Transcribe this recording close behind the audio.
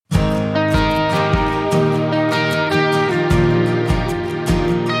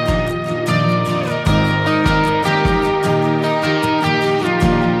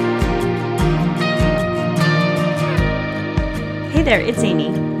there, it's Amy.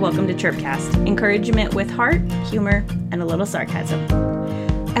 Welcome to Chirpcast, encouragement with heart, humor, and a little sarcasm.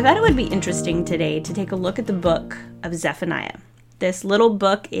 I thought it would be interesting today to take a look at the book of Zephaniah. This little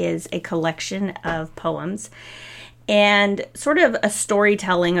book is a collection of poems and sort of a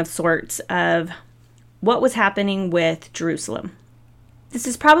storytelling of sorts of what was happening with Jerusalem. This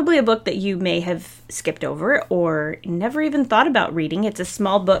is probably a book that you may have skipped over or never even thought about reading. It's a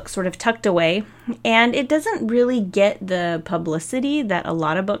small book sort of tucked away, and it doesn't really get the publicity that a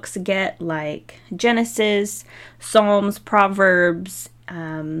lot of books get, like Genesis, Psalms, Proverbs,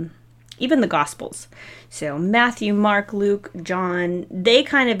 even the Gospels. So Matthew, Mark, Luke, John, they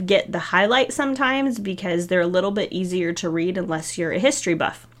kind of get the highlight sometimes because they're a little bit easier to read unless you're a history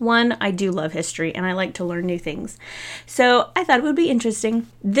buff. One, I do love history and I like to learn new things. So I thought it would be interesting.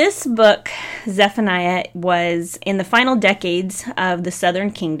 This book, Zephaniah, was in the final decades of the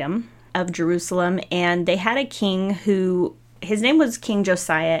southern kingdom of Jerusalem, and they had a king who his name was King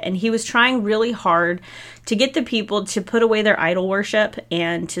Josiah, and he was trying really hard to get the people to put away their idol worship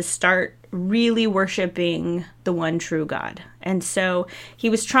and to start really worshiping the one true God. And so he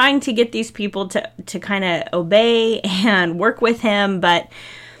was trying to get these people to kind of obey and work with him, but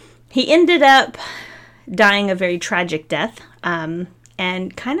he ended up dying a very tragic death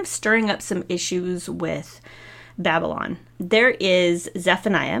and kind of stirring up some issues with Babylon. There is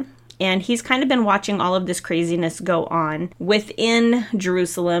Zephaniah, and he's kind of been watching all of this craziness go on within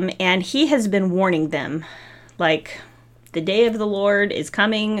Jerusalem, and he has been warning them, like, the day of the Lord is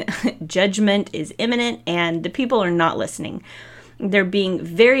coming, judgment is imminent, and the people are not listening. They're being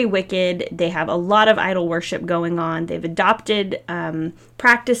very wicked. They have a lot of idol worship going on. They've adopted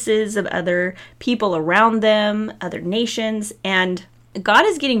practices of other people around them, other nations, and God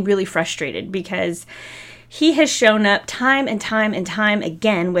is getting really frustrated because he has shown up time and time and time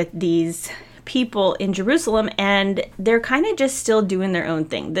again with these people in Jerusalem, and they're kind of just still doing their own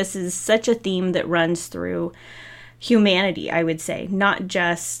thing. This is such a theme that runs through humanity, I would say, not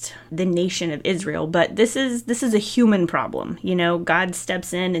just the nation of Israel, but this is a human problem. You know, God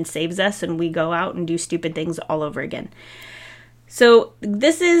steps in and saves us, and we go out and do stupid things all over again. So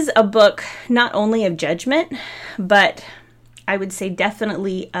this is a book not only of judgment, but I would say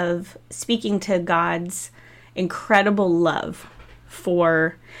definitely of speaking to God's incredible love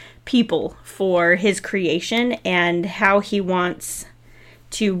for people, for his creation, and how he wants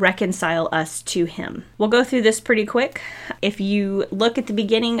to reconcile us to him. We'll go through this pretty quick. If you look at the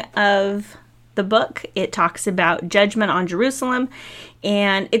beginning of the book, it talks about judgment on Jerusalem,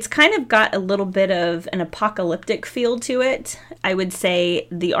 and it's kind of got a little bit of an apocalyptic feel to it. I would say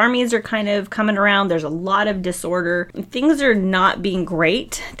the armies are kind of coming around. There's a lot of disorder. Things are not being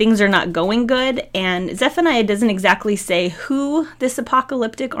great. Things are not going good, and Zephaniah doesn't exactly say who this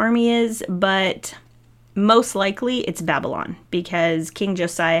apocalyptic army is, but most likely it's Babylon, because King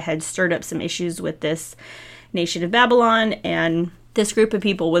Josiah had stirred up some issues with this nation of Babylon, and this group of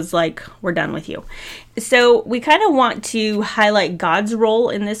people was like, we're done with you. So we kind of want to highlight God's role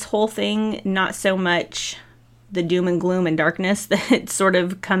in this whole thing, not so much the doom and gloom and darkness that's sort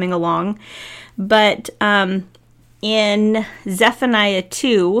of coming along. But in Zephaniah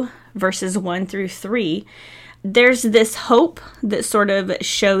 2, verses 1 through 3, there's this hope that sort of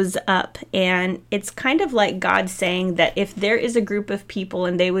shows up, and it's kind of like God saying that if there is a group of people,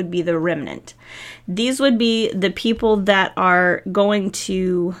 and they would be the remnant, these would be the people that are going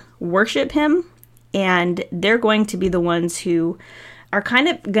to worship him, and they're going to be the ones who are kind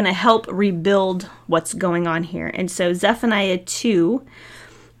of going to help rebuild what's going on here. And so Zephaniah 2,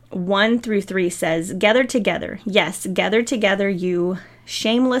 1 through 3 says, "Gather together, yes, gather together, you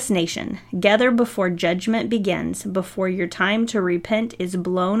shameless nation. Gather before judgment begins, before your time to repent is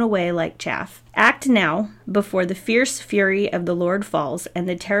blown away like chaff. Act now, before the fierce fury of the Lord falls, and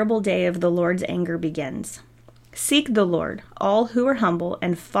the terrible day of the Lord's anger begins. Seek the Lord, all who are humble,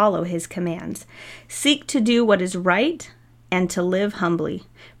 and follow his commands. Seek to do what is right and to live humbly.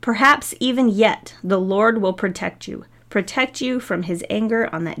 Perhaps even yet the Lord will protect you from his anger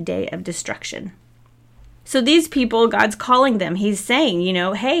on that day of destruction." So these people, God's calling them. He's saying,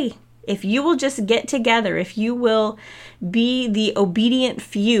 hey, if you will just get together, if you will be the obedient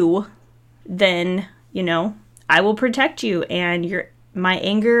few, then, I will protect you, and my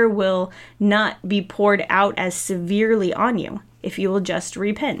anger will not be poured out as severely on you if you will just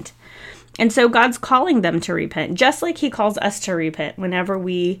repent. And so God's calling them to repent, just like he calls us to repent. Whenever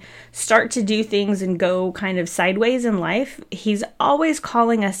we start to do things and go kind of sideways in life, he's always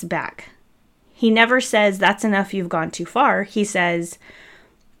calling us back. He never says, that's enough, you've gone too far. He says,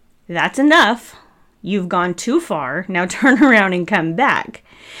 that's enough, you've gone too far, now turn around and come back.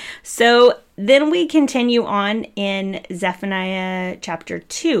 So Then we continue on in Zephaniah chapter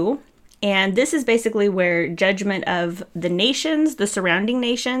 2, and this is basically where judgment of the nations, the surrounding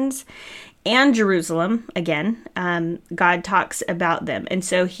nations, and Jerusalem, again, God talks about them. And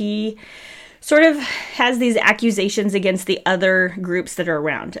so he sort of has these accusations against the other groups that are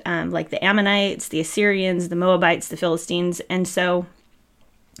around, like the Ammonites, the Assyrians, the Moabites, the Philistines. And so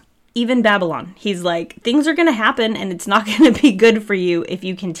even Babylon, he's like, things are going to happen and it's not going to be good for you if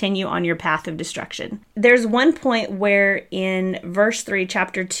you continue on your path of destruction. There's one point where in verse 3,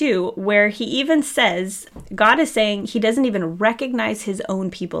 chapter 2, where he even says, God is saying he doesn't even recognize his own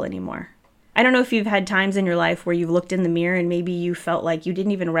people anymore. I don't know if you've had times in your life where you've looked in the mirror and maybe you felt like you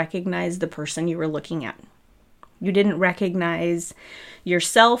didn't even recognize the person you were looking at. You didn't recognize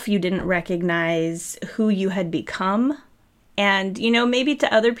yourself. You didn't recognize who you had become. And, maybe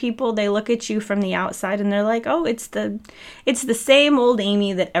to other people, they look at you from the outside and they're like, oh, it's the same old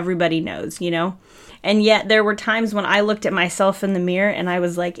Amy that everybody knows, And yet there were times when I looked at myself in the mirror and I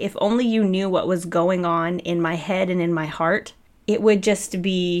was like, if only you knew what was going on in my head and in my heart, it would just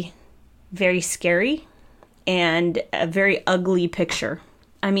be very scary and a very ugly picture.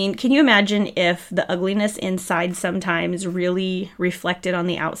 I mean, can you imagine if the ugliness inside sometimes really reflected on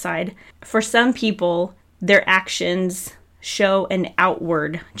the outside? For some people, their actions show an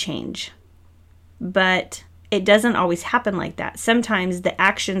outward change, but it doesn't always happen like that. Sometimes the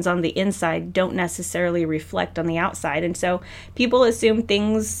actions on the inside don't necessarily reflect on the outside, and so people assume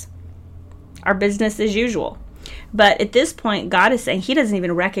things are business as usual. But at this point, God is saying he doesn't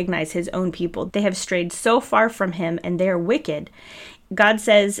even recognize his own people. They have strayed so far from him and they are wicked. God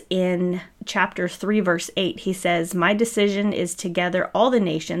says in chapter 3, verse 8, he says, my decision is to gather all the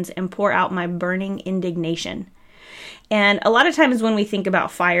nations and pour out my burning indignation. And a lot of times when we think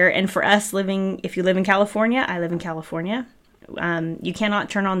about fire, and for us if you live in California, I live in California, you cannot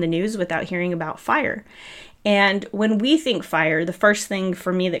turn on the news without hearing about fire. And when we think fire, the first thing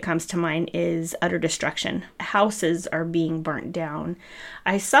for me that comes to mind is utter destruction. Houses are being burnt down.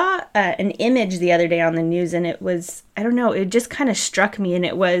 I saw an image the other day on the news, and it was, it just kind of struck me, and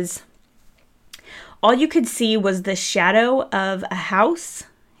it was, all you could see was the shadow of a house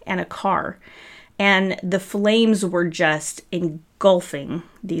and a car. And the flames were just engulfing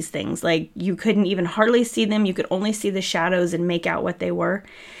these things. Like, you couldn't even hardly see them. You could only see the shadows and make out what they were.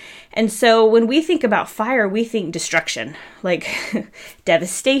 And so when we think about fire, we think destruction, like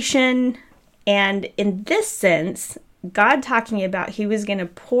devastation. And in this sense, God talking about he was going to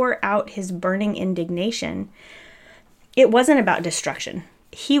pour out his burning indignation, it wasn't about destruction.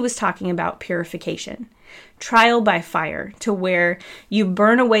 He was talking about purification. Trial by fire, to where you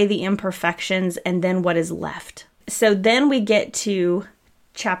burn away the imperfections and then what is left. So then we get to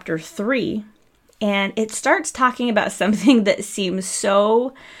chapter 3, and it starts talking about something that seems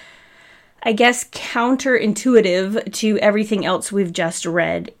so, I guess, counterintuitive to everything else we've just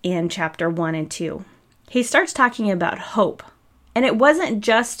read in chapter 1 and 2. He starts talking about hope. And it wasn't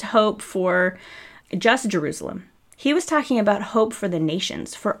just hope for just Jerusalem. He was talking about hope for the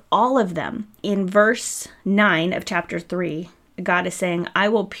nations, for all of them. In verse 9 of chapter 3, God is saying, I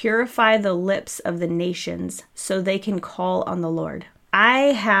will purify the lips of the nations so they can call on the Lord. I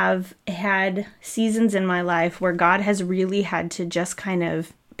have had seasons in my life where God has really had to just kind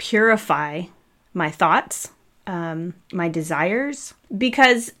of purify my thoughts, my desires,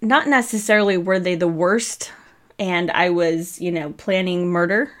 because not necessarily were they the worst and I was, planning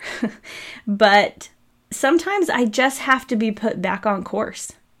murder, but sometimes I just have to be put back on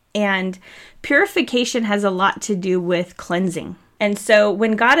course. And purification has a lot to do with cleansing. And so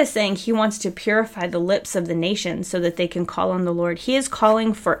when God is saying he wants to purify the lips of the nations so that they can call on the Lord, he is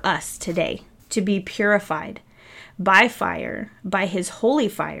calling for us today to be purified by fire, by his holy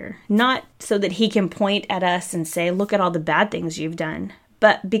fire, not so that he can point at us and say, look at all the bad things you've done,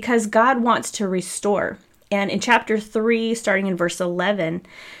 but because God wants to restore. And in chapter 3, starting in verse 11,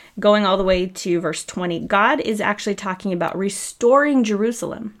 going all the way to verse 20, God is actually talking about restoring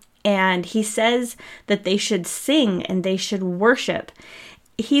Jerusalem. And he says that they should sing and they should worship.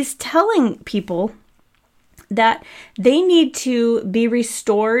 He's telling people that they need to be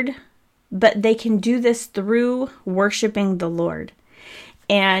restored, but they can do this through worshiping the Lord.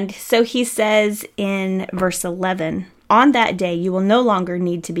 And so he says in verse 11, on that day you will no longer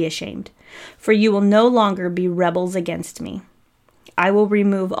need to be ashamed, for you will no longer be rebels against me. I will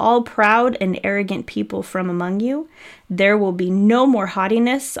remove all proud and arrogant people from among you. There will be no more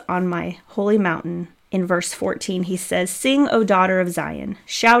haughtiness on my holy mountain, in verse 14, he says, "Sing, O daughter of Zion.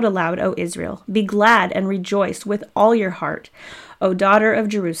 Shout aloud, O Israel. Be glad and rejoice with all your heart, O daughter of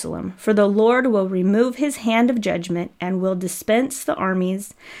Jerusalem. For the Lord will remove his hand of judgment and will disperse the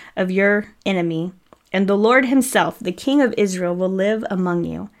armies of your enemy. And the Lord himself, the King of Israel, will live among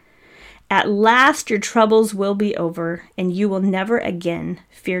you. At last your troubles will be over, and you will never again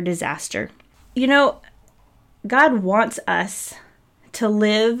fear disaster." You know, God wants us to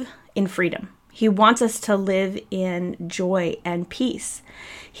live in freedom. He wants us to live in joy and peace.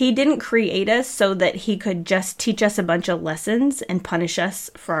 He didn't create us so that he could just teach us a bunch of lessons and punish us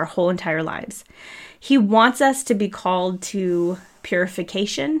for our whole entire lives. He wants us to be called to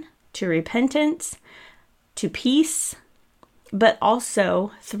purification, to repentance, to peace, but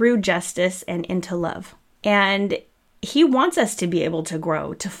also through justice and into love. And he wants us to be able to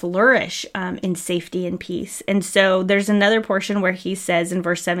grow, to flourish in safety and peace. And so there's another portion where he says in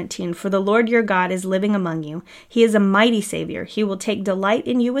verse 17, "For the Lord your God is living among you. He is a mighty Savior. He will take delight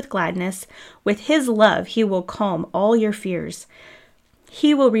in you with gladness. With his love, he will calm all your fears.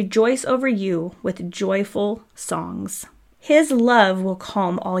 He will rejoice over you with joyful songs." His love will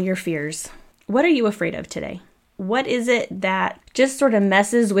calm all your fears. What are you afraid of today? What is it that just sort of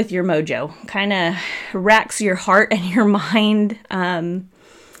messes with your mojo, kind of racks your heart and your mind?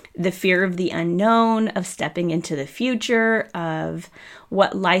 The fear of the unknown, of stepping into the future, of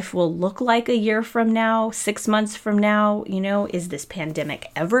what life will look like a year from now, 6 months from now. You know, is this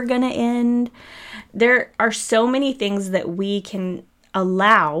pandemic ever going to end? There are so many things that we can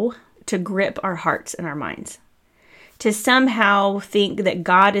allow to grip our hearts and our minds. To somehow think that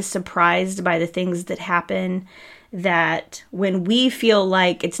God is surprised by the things that happen, that when we feel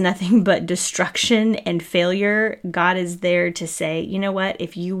like it's nothing but destruction and failure, God is there to say, you know what,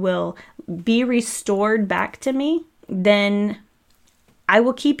 if you will be restored back to me, then I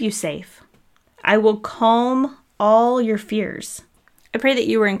will keep you safe. I will calm all your fears. I pray that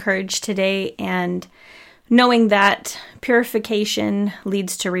you were encouraged today, and knowing that purification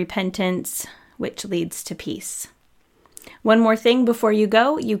leads to repentance, which leads to peace. One more thing before you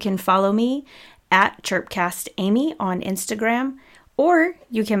go, you can follow me at ChirpcastAmy on Instagram, or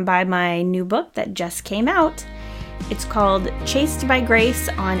you can buy my new book that just came out. It's called Chased by Grace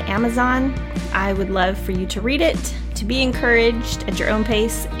on Amazon. I would love for you to read it, to be encouraged at your own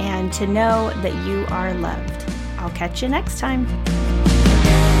pace, and to know that you are loved. I'll catch you next time.